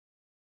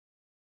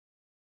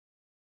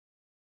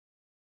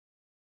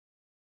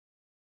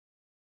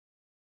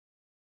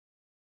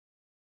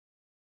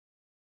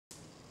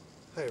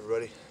Hi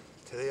everybody.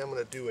 Today I'm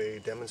going to do a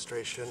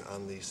demonstration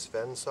on the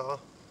Sven Saw.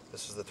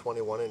 This is the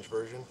 21-inch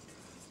version,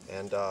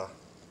 and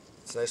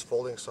it's a nice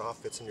folding saw,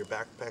 fits in your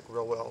backpack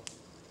real well,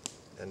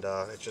 and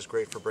it's just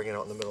great for bringing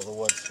out in the middle of the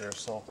woods here.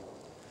 So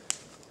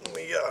let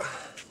me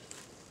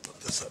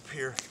put this up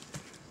here.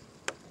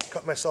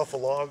 Cut myself a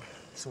log,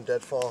 some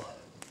deadfall,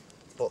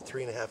 about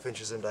 3.5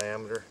 inches in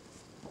diameter.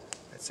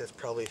 I'd say it's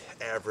probably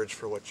average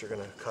for what you're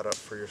going to cut up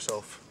for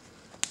yourself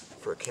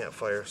for a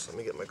campfire. So let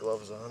me get my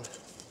gloves on.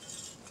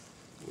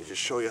 Let me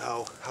just show you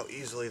how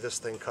easily this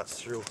thing cuts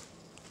through.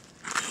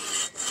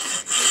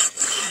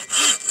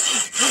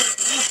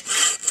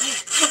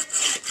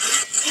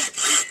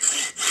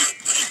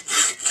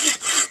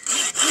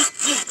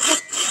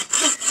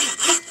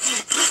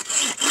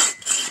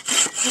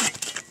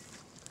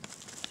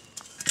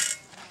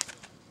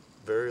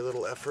 Very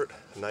little effort,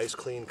 nice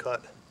clean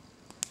cut.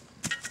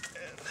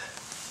 And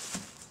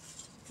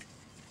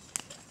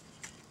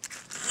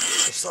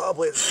the saw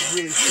blade is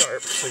really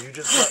sharp, so you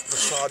just let the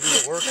saw do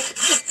the work.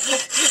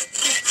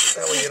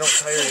 That way you don't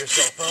tire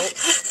yourself out.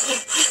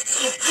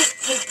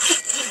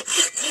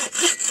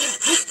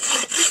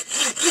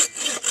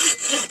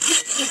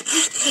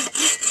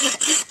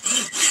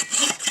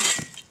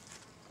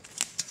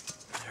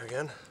 There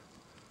again,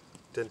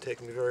 didn't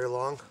take me very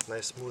long,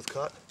 nice smooth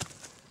cut.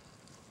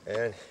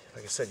 And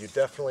like I said, you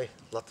definitely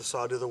let the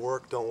saw do the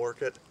work, don't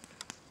work it.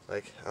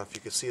 Like, I don't know if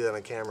you can see that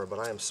on camera, but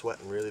I am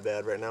sweating really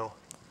bad right now.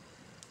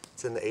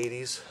 It's in the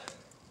 80s,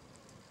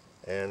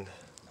 and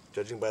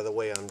judging by the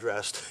way I'm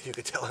dressed, you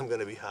can tell I'm going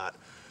to be hot.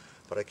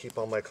 But I keep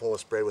all my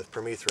clothes sprayed with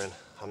permethrin.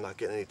 I'm not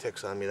getting any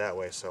ticks on me that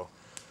way. So,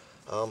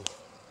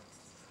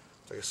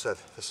 like I said,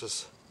 this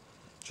is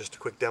just a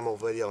quick demo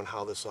video on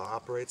how this saw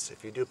operates.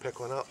 If you do pick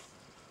one up,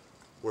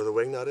 where the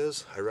wing nut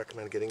is, I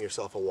recommend getting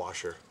yourself a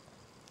washer.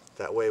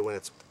 That way when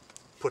it's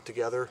put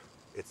together,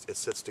 it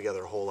sits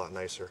together a whole lot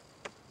nicer.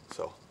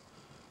 So,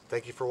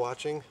 thank you for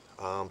watching.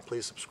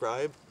 Please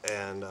subscribe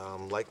and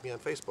like me on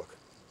Facebook.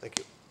 Thank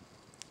you.